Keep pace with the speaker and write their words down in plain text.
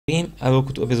everybody,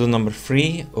 welcome to episode number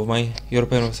 3 of my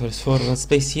Europa Universalis IV Let's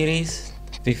Play series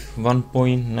with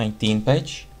 1.19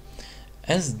 patch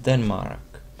as Denmark.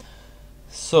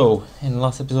 So, in the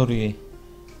last episode we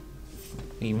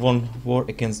won war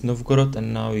against Novgorod,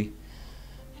 and now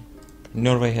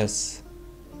Norway has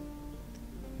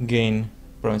gained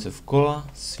province of Kola,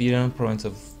 Sweden province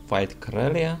of White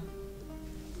Karelia,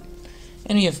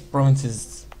 and we have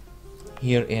provinces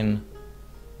here in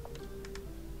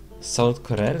South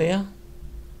Karelia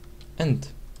and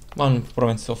one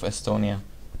province of Estonia.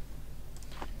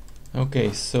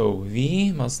 Okay, so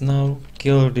we must now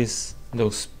kill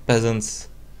those peasants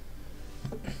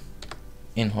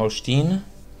in Holstein.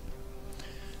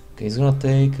 Okay, it's gonna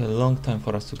take a long time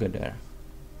for us to get there.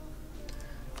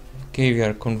 Okay,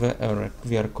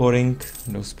 we are coring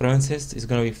those provinces. It's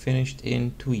gonna be finished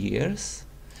in 2 years.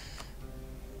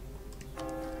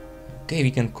 Okay,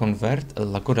 we can convert a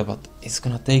Lagoda, but it's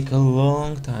gonna take a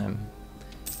long time.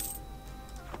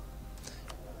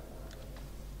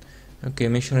 Okay,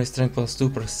 missionary strength plus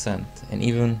 2%, and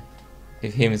even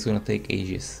with him it's gonna take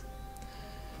ages.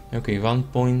 Okay,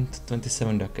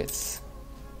 1.27 ducats.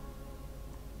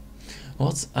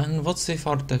 What's with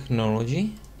our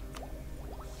technology?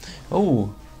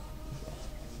 Oh,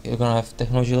 you're gonna have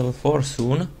technology level 4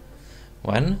 soon.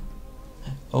 When?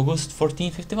 August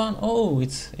 1451. Oh,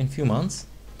 it's in few months.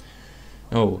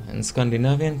 Oh, and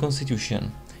Scandinavian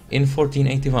constitution. In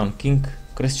 1481, King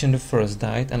Christian I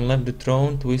died and left the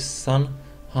throne to his son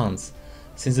Hans.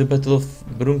 Since the Battle of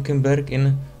Brunkenberg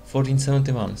in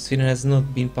 1471, Sweden has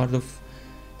not been part of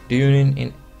the Union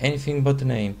in anything but the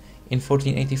name. In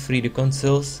 1483, the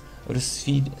councils of the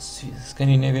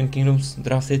Scandinavian kingdoms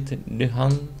drafted the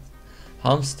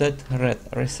Halmstad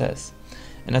Recess,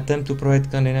 an attempt to provide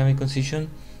Scandinavian constitution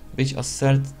which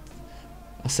asserted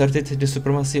the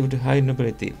supremacy of the high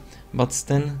nobility, but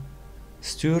Sten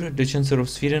Sture, the Chancellor of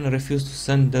Sweden, refused to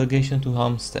send delegation to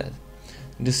Halmstad.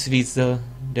 The Swedes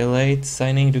delayed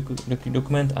signing the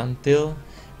document until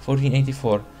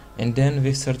 1484, and then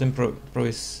with certain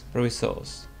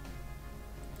provisos.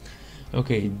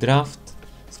 Okay, draft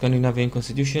Scandinavian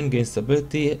constitution gains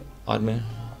stability and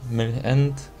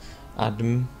add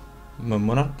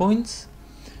monarch points.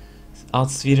 Add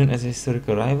Sweden as a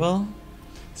historical rival.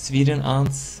 Sweden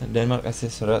adds Denmark as a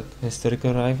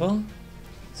historical rival.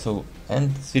 So,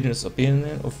 and Sweden's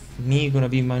opinion of me gonna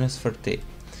be minus 30.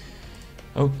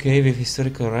 Okay, with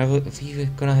historical rival, we're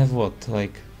gonna have what?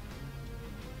 Like,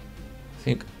 I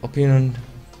think opinion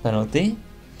penalty,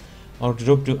 or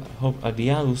drop the hope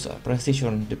idea, lose prestige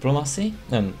on diplomacy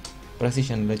and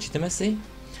prestige and legitimacy.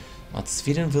 But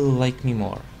Sweden will like me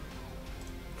more.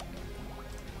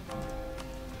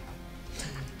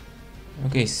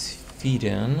 Okay,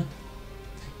 Sweden,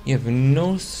 you have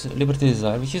no liberty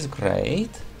desire, which is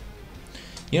great.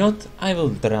 You know what, I will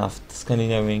draft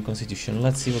Scandinavian constitution,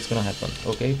 let's see what's gonna happen.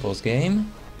 Okay, post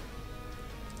game.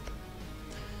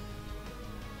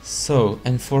 So,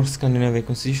 enforce Scandinavian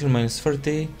constitution minus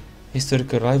 30,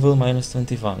 historical rival minus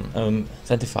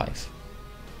 25.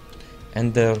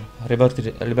 And their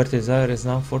liberty desire is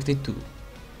now 42.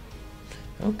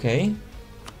 Okay,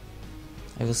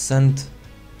 I will send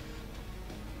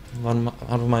one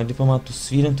of my diplomat to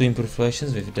Sweden to improve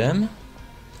relations with them.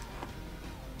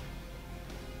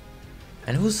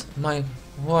 And who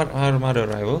are our other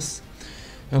rivals?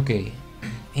 Okay,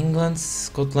 England,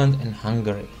 Scotland and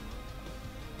Hungary.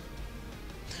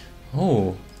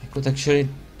 Oh, I could actually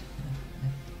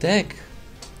attack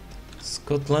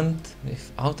Scotland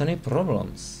without any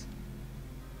problems.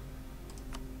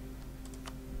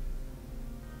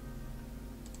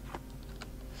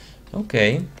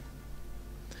 Okay,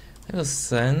 I will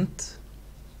send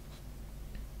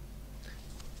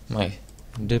my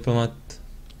diplomat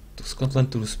to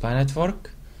Scotland to the spy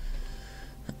network.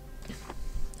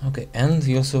 Okay, and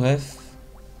we also have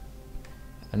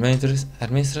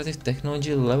administrative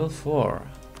technology level 4.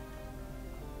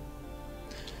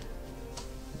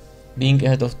 Being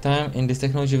ahead of time in this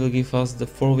technology will give us the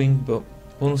following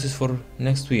bonuses for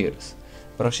next 2 years.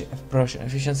 Production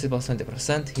efficiency plus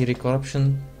 20%, hearing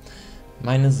corruption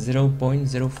minus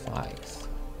 0.05.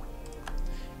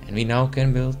 And we now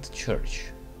can build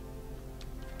church.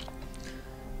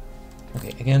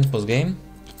 Okay, again post game,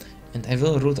 and I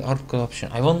will root out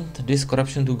corruption. I want this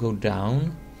corruption to go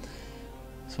down,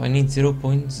 so I need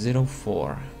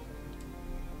 0.04.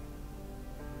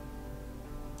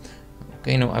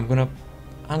 Okay, no, I'm gonna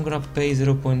pay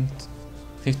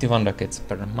 0.51 ducats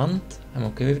per month. I'm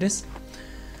okay with this.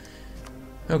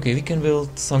 Okay, we can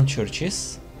build some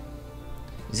churches.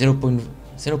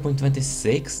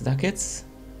 0.26 ducats.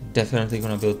 Definitely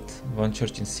gonna build one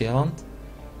church in Sealand.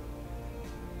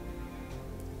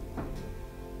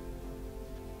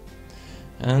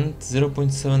 and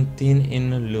 0.17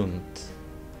 in Lund.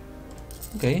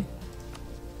 Okay.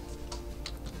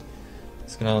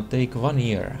 It's gonna take 1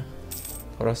 year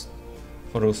for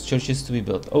those churches to be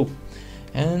built. Oh,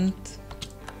 and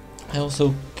I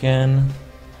also can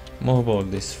mobile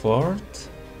this fort.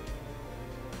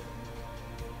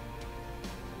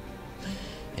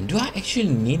 And do I actually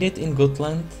need it in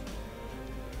Gotland?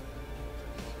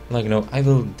 Like, no, I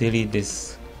will delete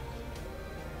this.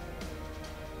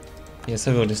 Yes,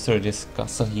 I will destroy this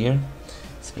castle here.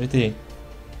 It's pretty...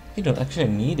 You don't actually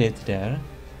need it there.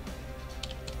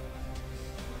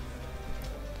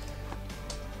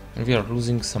 And we are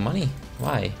losing some money.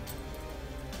 Why?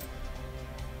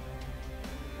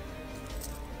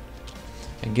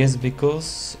 I guess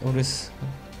because of this...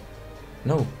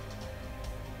 No.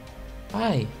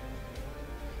 Why?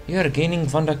 You are gaining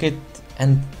 1 ducat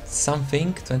and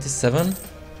something, 27.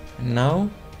 And now?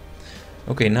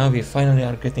 Okay, now we finally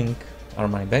are getting our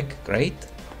money back. Great.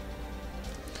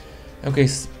 Okay,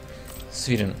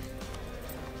 Sweden.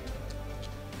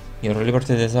 Your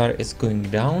liberty desire is going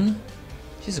down,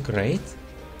 which is great.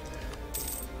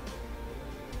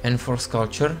 And for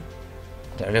sculpture,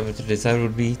 the liberty desire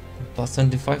would be plus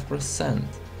 25%.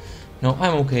 No,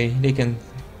 I'm okay, they can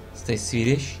stay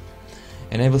Swedish.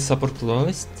 Enable support to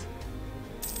lowest.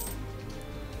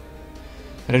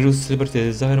 Reduce liberty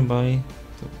desire by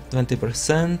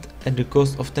 20% at the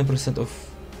cost of 10% of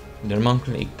their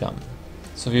monthly income.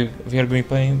 So we are going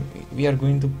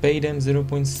to pay them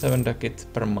 0.7 ducat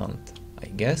per month, I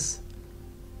guess.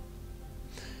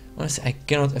 Honestly, I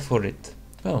cannot afford it.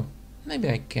 Well, maybe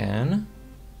I can.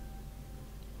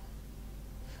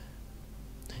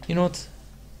 You know what?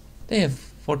 They have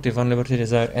 41 liberty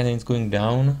desire and it's going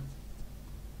down.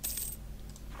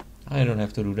 I don't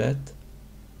have to do that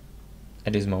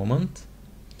at this moment.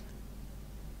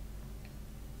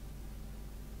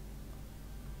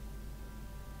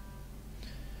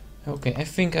 Okay, I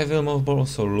think I will move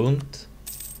also Lund.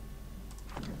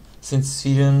 Since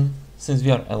we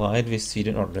are allied with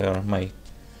Sweden, or they are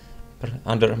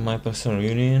under my personal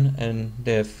union, and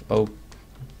they have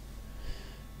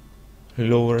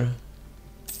lowerish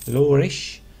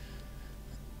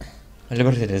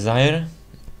liberty desire.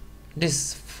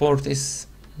 This fort is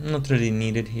not really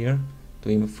needed here to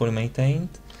be fully maintained.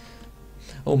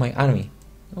 Oh, my army.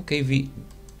 Okay,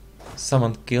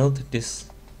 someone killed this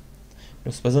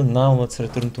peasant. Now let's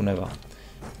return to Neva,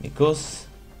 because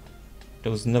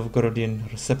those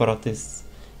Novgorodian separatists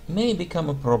may become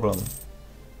a problem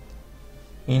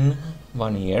in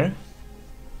 1 year.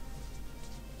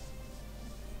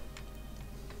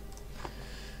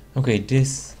 Okay,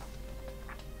 this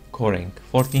Coring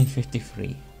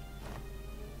 1453.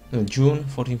 No, June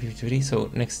 1453, so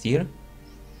next year.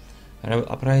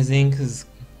 Uprising is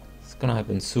gonna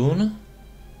happen soon.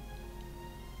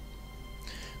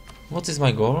 What is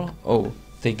my goal? Oh,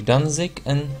 take Danzig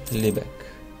and Lübeck.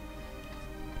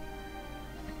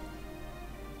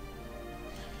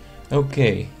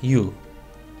 Okay, you're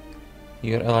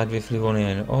allied with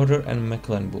Livonian Order and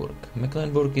Mecklenburg.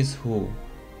 Mecklenburg is who?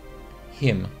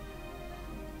 Him.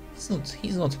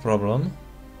 He's not a problem.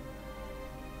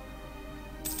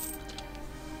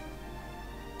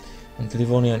 And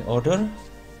Livonian Order,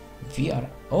 we are...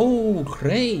 Oh,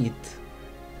 great!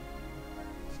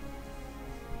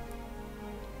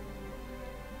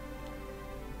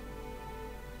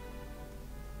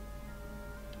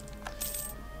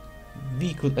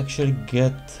 We could actually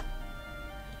get...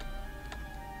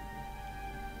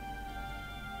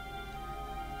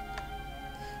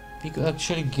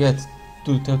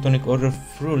 to Teutonic Order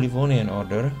through Livonian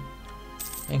Order.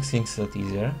 Makes things a lot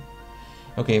easier.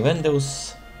 Okay, when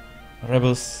those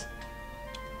rebels...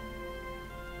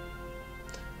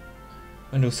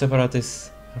 When those separatists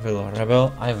will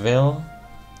rebel, I will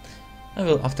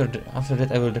after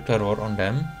that I will declare war on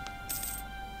them.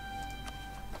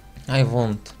 I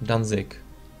want Danzig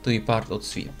to be part of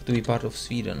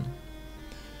Sweden.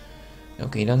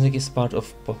 Okay, Danzig is part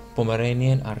of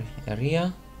Pomeranian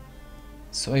area,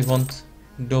 so I want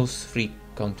those 3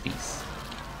 countries.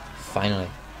 Finally.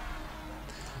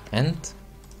 And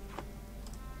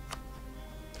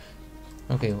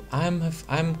okay, I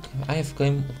have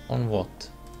claim on what?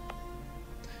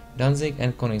 Danzig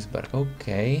and Königsberg.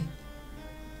 Okay.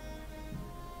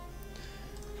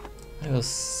 I will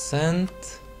send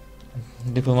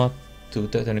diplomat to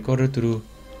Teutonic Order to do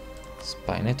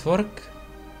spy network.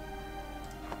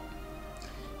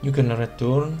 You can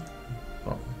return.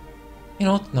 You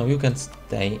know what? Now you can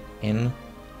stay in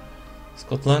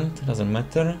Scotland. Doesn't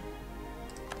matter.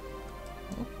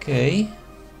 Okay.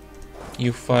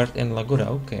 You fired in Lagura.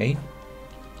 Okay.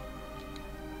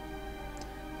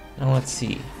 Now let's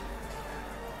see.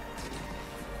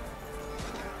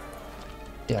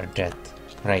 They are dead.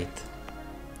 Right.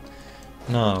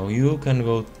 Now you can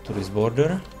go to this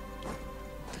border.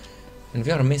 And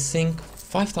we are missing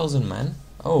 5,000 men.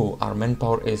 Oh, our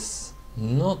manpower is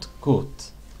not good.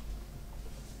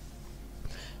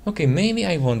 Okay, maybe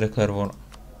I won't declare war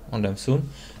on them soon.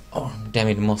 Oh, damn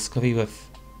it, Moscow, you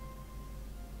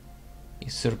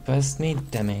surpassed me,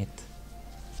 damn it.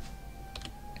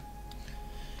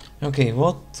 Okay,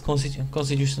 what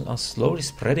constitutions are slowly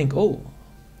spreading? Oh,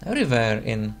 everywhere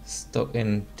in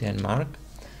Denmark.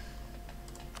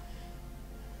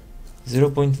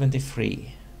 0.23.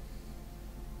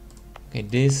 Okay,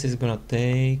 this is gonna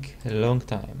take a long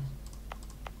time.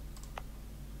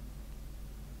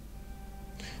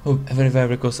 Oh, everywhere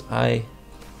because I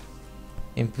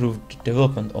improved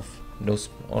development of those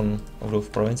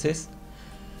provinces.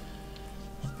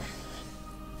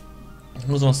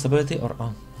 Muslim stability or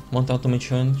Mount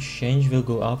automation change will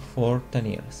go up for 10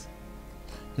 years.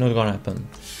 Not gonna happen.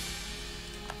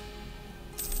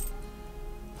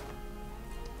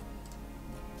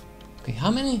 Okay, how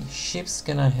many ships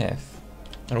can I have?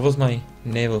 Or was my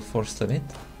naval force limit?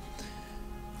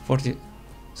 40.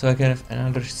 So I can have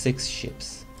another 6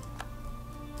 ships.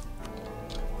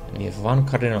 And we have 1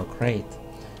 cardinal crate.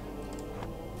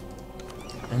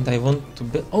 And I want to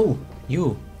build. Oh,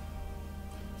 you!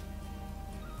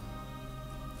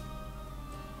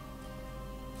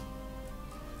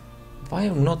 Why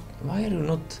are you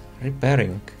not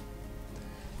repairing?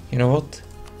 You know what?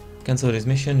 Cancel this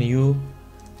mission. You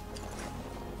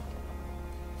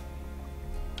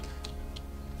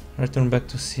return back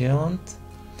to Sealand.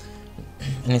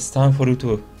 And it's time for you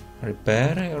to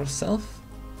repair yourself.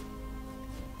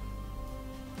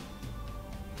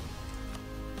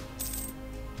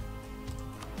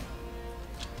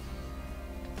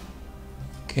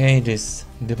 Okay, this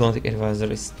diplomatic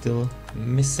advisor is still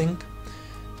missing.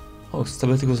 Oh,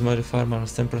 stability goes modifier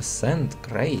minus 10%.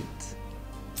 Great.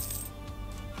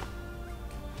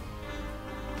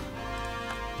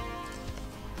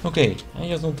 Okay, I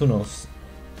just want to know.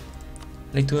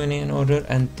 Lithuanian order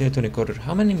and Teutonic order.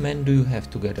 How many men do you have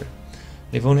together?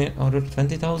 Livonian order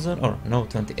 20,000 or no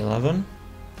 2011.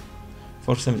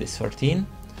 Force limit is 13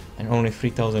 and only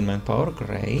 3,000 manpower.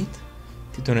 Great.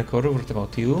 Teutonic order. What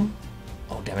about you?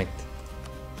 Oh damn it.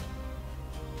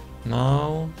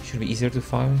 Now should be easier to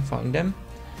find them.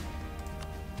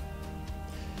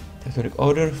 Teutonic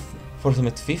order. Force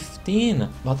limit 15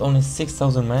 but only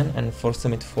 6,000 men and force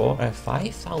limit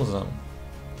 5,000.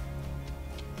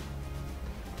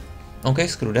 Okay,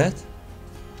 screw that.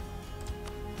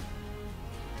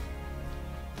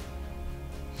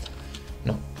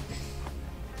 No.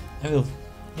 I will,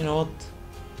 you know what?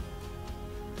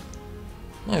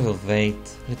 I will wait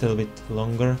a little bit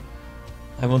longer.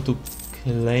 I want to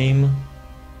claim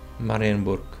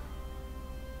Marienburg.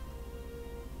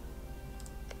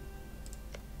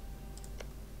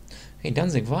 Hey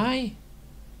Danzig, why?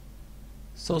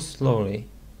 So slowly?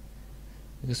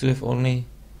 Because we have only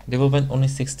development only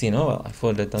 16. Oh well, I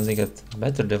thought that Danzig had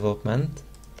better development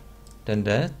than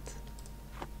that.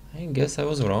 I guess I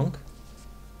was wrong.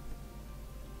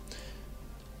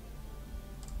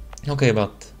 Okay,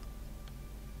 but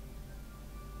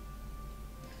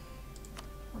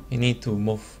we need to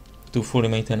move to fully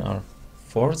maintain our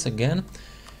forts again.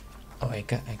 Oh, I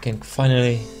can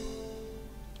finally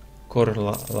core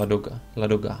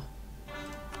Ladoga.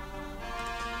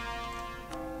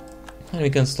 And we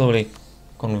can slowly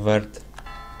convert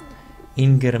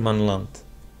Ingermanland.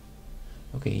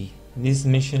 Okay, this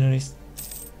mission is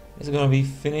gonna be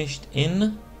finished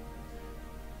in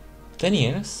 10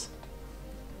 years.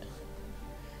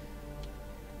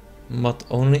 But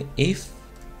only if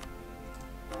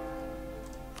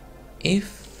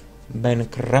Ben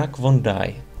Krak won't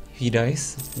die. If he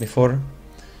dies before,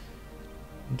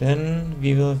 then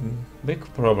we will have a big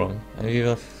problem. And we will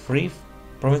have 3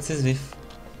 provinces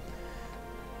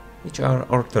which are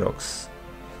Orthodox.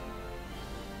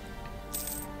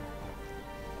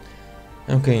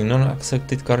 Okay,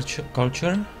 non-accepted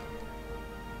culture.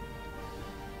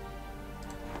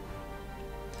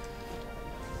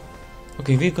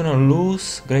 Okay, we're gonna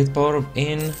lose great power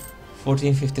in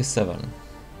 1457.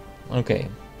 Okay.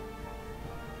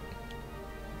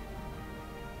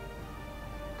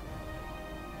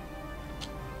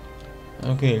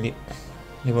 Okay,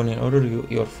 Livonian order,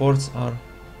 your forts are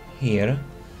here.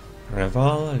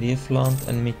 Reval, Liefland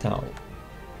and Mitau.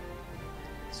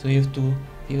 So you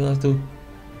will have to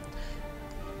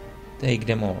take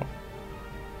them all.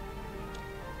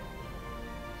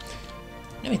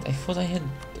 Damn it, I thought I had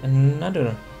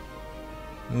another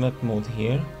map mode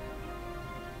here.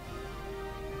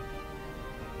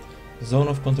 Zone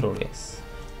of control, yes.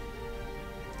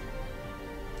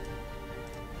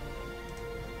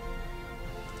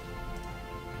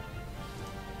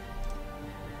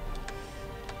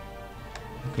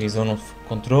 Okay, zone of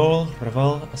control.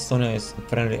 Revel, Estonia is a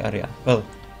friendly area. Well,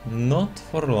 not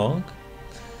for long.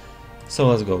 So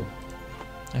let's go.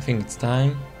 I think it's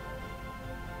time.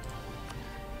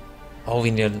 Oh,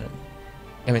 we need.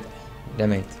 Damn it.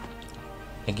 Damn it.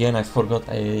 Again, I forgot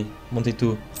I wanted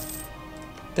to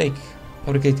take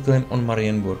fabricate claim on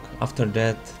Marienburg. After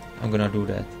that, I'm gonna do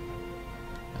that.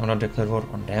 I'm gonna declare war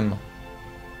on them.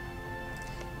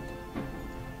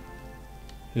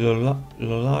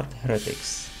 Lollard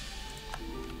heretics.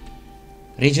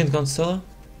 Regent Council?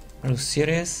 Are you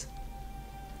serious?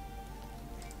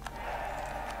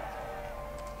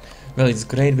 Well, it's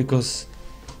great because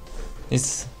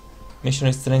this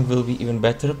missionary strength will be even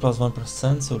better, plus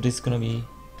 1%, so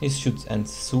this should end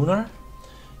sooner.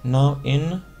 Now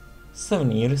in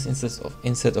 7 years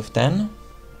instead of 10.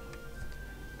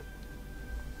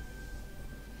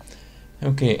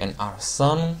 Okay, and our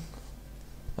son,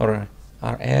 or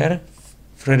our heir,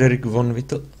 Frederick von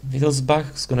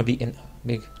Wittelsbach, is gonna be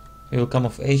he will come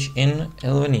of age in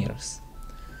 11 years.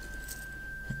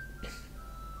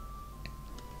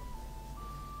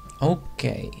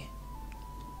 Okay.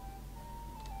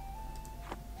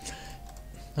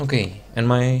 Okay, and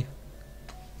my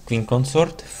queen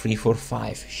consort,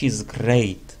 345. She's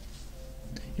great.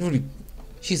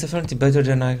 She's definitely better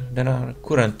than our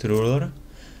current ruler.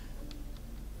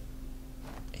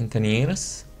 In 10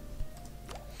 years.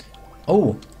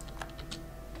 Oh!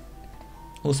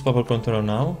 Who's papal control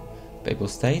now? Papal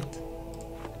state.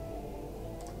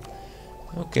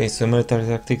 Okay, so military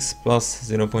tactics plus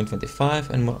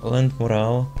 0.25 and land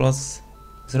morale plus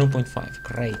 0.5.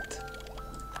 Great.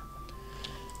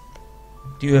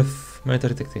 Do you have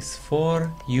military tactics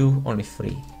 4? You only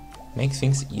 3. Makes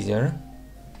things easier.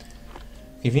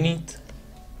 Okay, we need,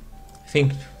 I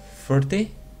think,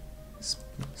 30.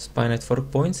 Spine at 4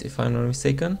 points, if I'm not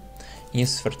mistaken.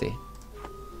 Yes, 30.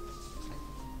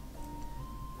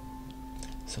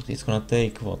 So it's gonna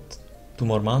take, what, 2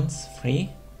 more months? 3?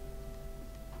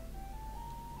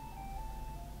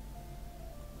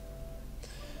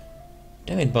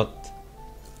 Damn it, but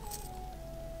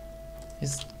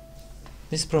is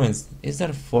this province, is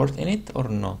there a fort in it or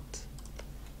not?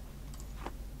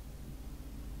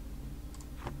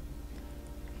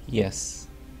 Yes.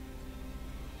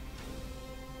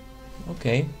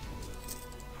 Okay.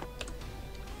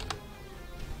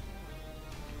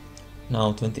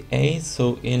 Now 28,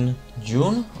 so in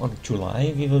June or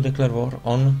July we will declare war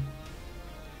on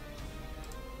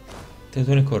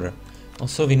Teutonic Order.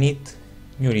 Also we need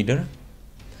new leader.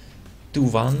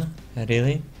 2-1,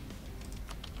 really?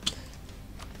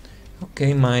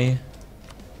 Okay, my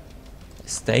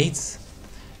states,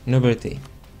 nobility.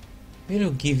 Will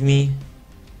you give me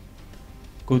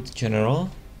good general?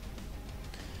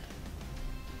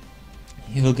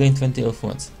 He will gain 20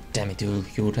 influence. Damn it, you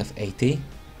would have 80.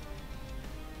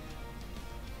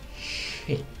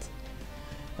 Shit.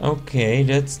 Okay,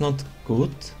 that's not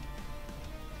good.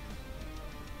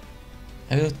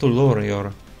 I will have to lower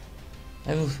your...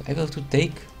 I will have to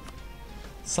take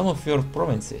some of your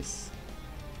provinces.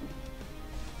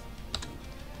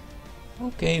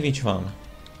 Okay, which one?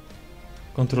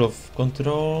 Control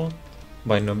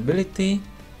by nobility.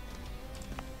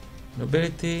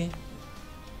 Nobility.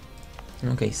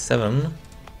 Okay, 7.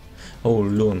 Oh,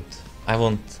 Lund. I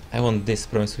want this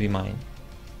province to be mine.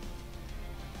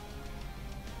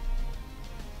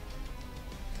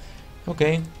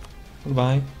 Okay,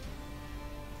 goodbye.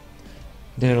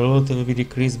 Their loyalty will be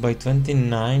decreased by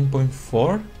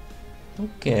 29.4.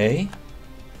 Okay.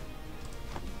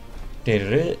 They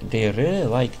really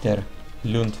like their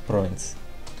Lund province.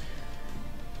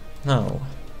 Now,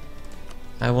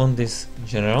 I want this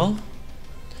general.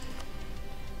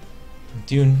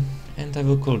 Dune, and I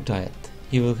will call Diet.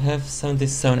 He will have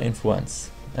 77 influence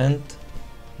and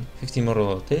 50 more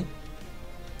loyalty.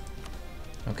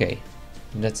 Okay,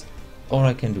 that's all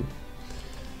I can do.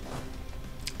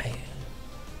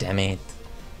 Damn it.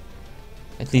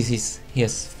 At least he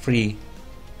has free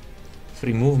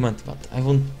movement, but I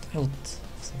wanted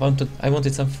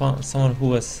someone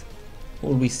who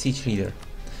will be siege leader.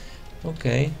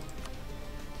 Okay.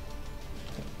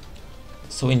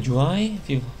 So in July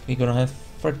we're gonna have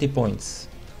 30 points.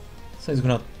 So it's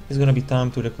gonna be time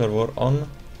to declare war on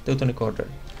Teutonic Order.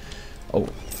 Oh,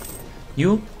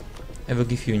 I will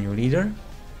give you a new leader.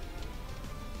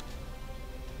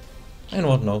 And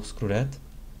what? No, screw that.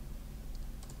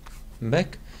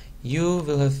 Back, you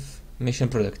will have mission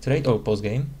product trade. Oh, post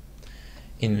game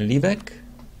in Liebeck.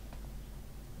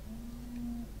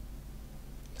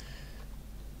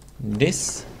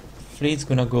 This fleet's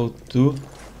gonna go to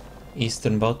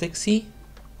Eastern Baltic Sea.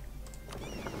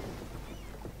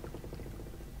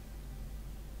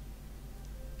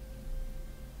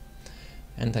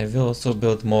 And I will also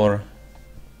build more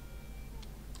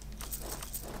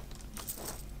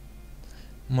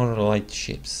light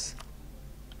ships.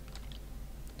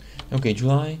 Okay,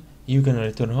 July, you can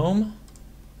return home.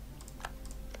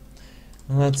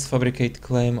 Let's fabricate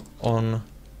claim on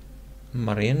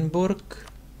Marienburg.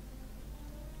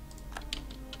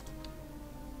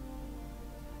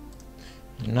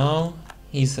 Now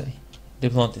he's a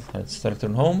diplomatic. Let's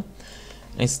return home.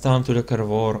 It's time to declare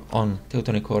war on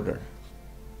Teutonic Order.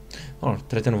 Or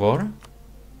threaten war?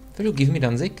 Will you give me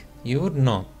Danzig? You would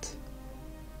not.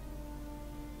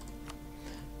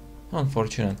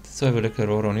 Unfortunate. So I will declare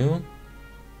war on you.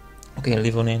 Okay,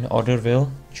 Livonian Order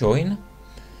will join.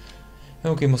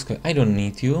 Okay, Moscow, I don't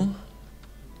need you.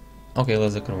 Okay,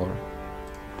 let's declare war.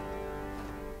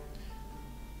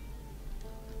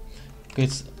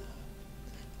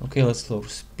 Okay, let's lower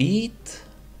speed.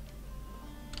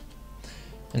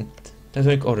 And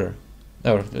Teutonic Order.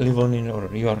 Or Livonian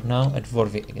Order, you are now at war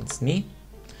against me.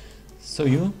 So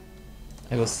you,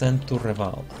 I will send to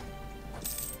Reval.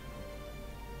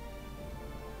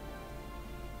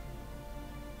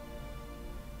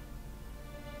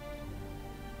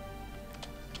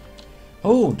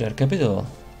 Oh, their capital.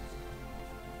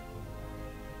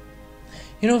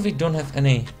 You know, we don't have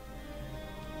any.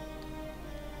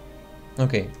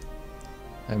 Okay,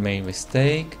 I made a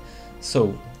mistake.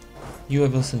 So, you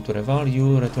will send to Reval,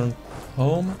 you return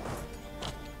home.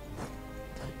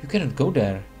 You cannot go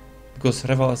there because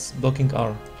Reval is blocking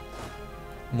our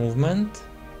movement.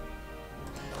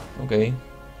 Okay,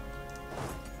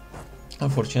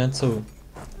 unfortunate. So,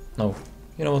 no,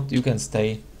 you know what? You can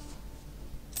stay.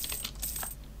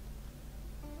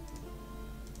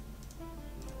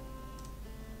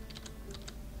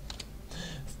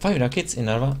 Five rockets in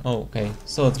Narva. Oh, okay.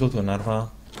 So let's go to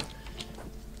Narva.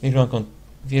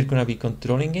 We're gonna be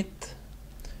controlling it.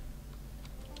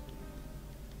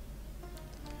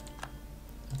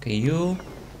 Okay, you.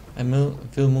 I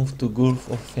will move to Gulf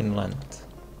of Finland.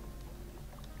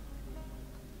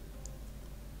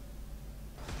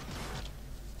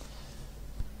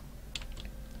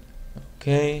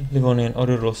 Okay, Livonian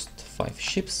Order lost 5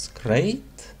 ships. Great.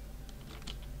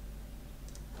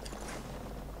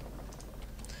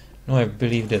 Now I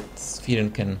believe that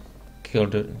Sweden can kill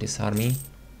this army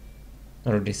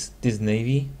or this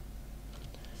navy.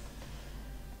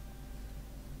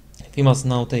 We must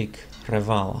now take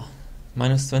Reval.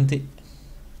 Minus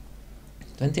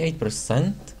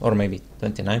 28% or maybe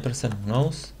 29%, who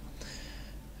knows.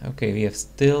 Okay, we have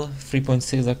still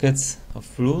 3.6 rockets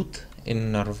of loot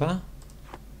in Narva.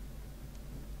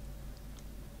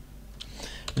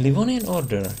 Livonian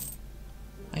Order.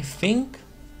 I think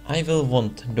I will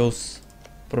want those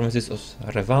provinces of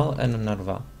Reval and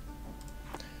Narva.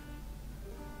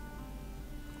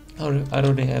 I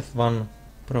already have one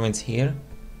province here.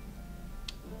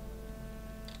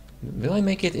 Will I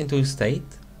make it into a state?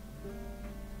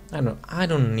 I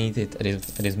don't need it at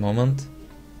this moment.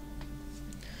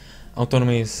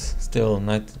 Autonomy is still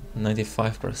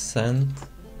 95%.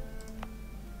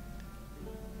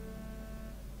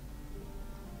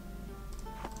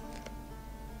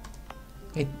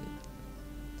 Wait,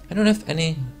 I don't have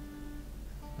any.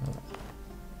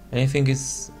 Anything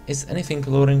is anything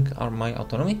lowering my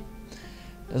autonomy?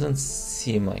 Doesn't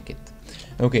seem like it.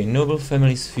 Okay, noble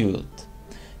families fueled.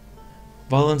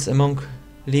 Violence among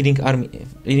leading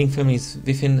families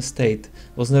within the state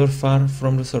was never far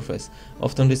from the surface.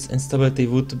 Often this instability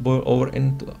would boil over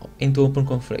into open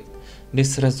conflict.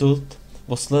 This result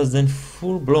was less than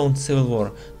full-blown civil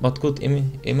war, but could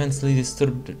immensely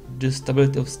disturb the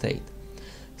stability of state.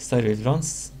 Start with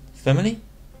one's family?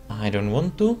 I don't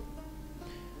want to.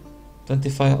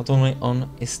 25 autonomy on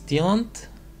Estiland.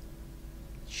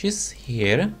 She's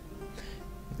here.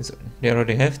 So they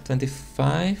already have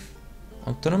 25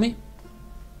 autonomy.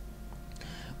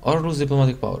 Or lose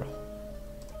diplomatic power.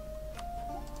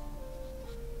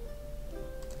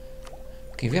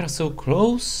 Okay, we are so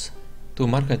close to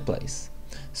marketplace.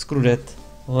 Screw that.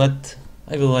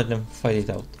 I will let them fight it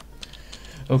out.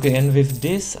 Okay, and with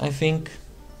this I think,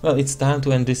 well, it's time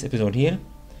to end this episode here.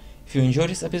 If you enjoyed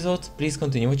this episode, please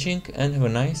continue watching and have a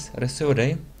nice rest of your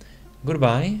day.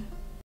 Goodbye.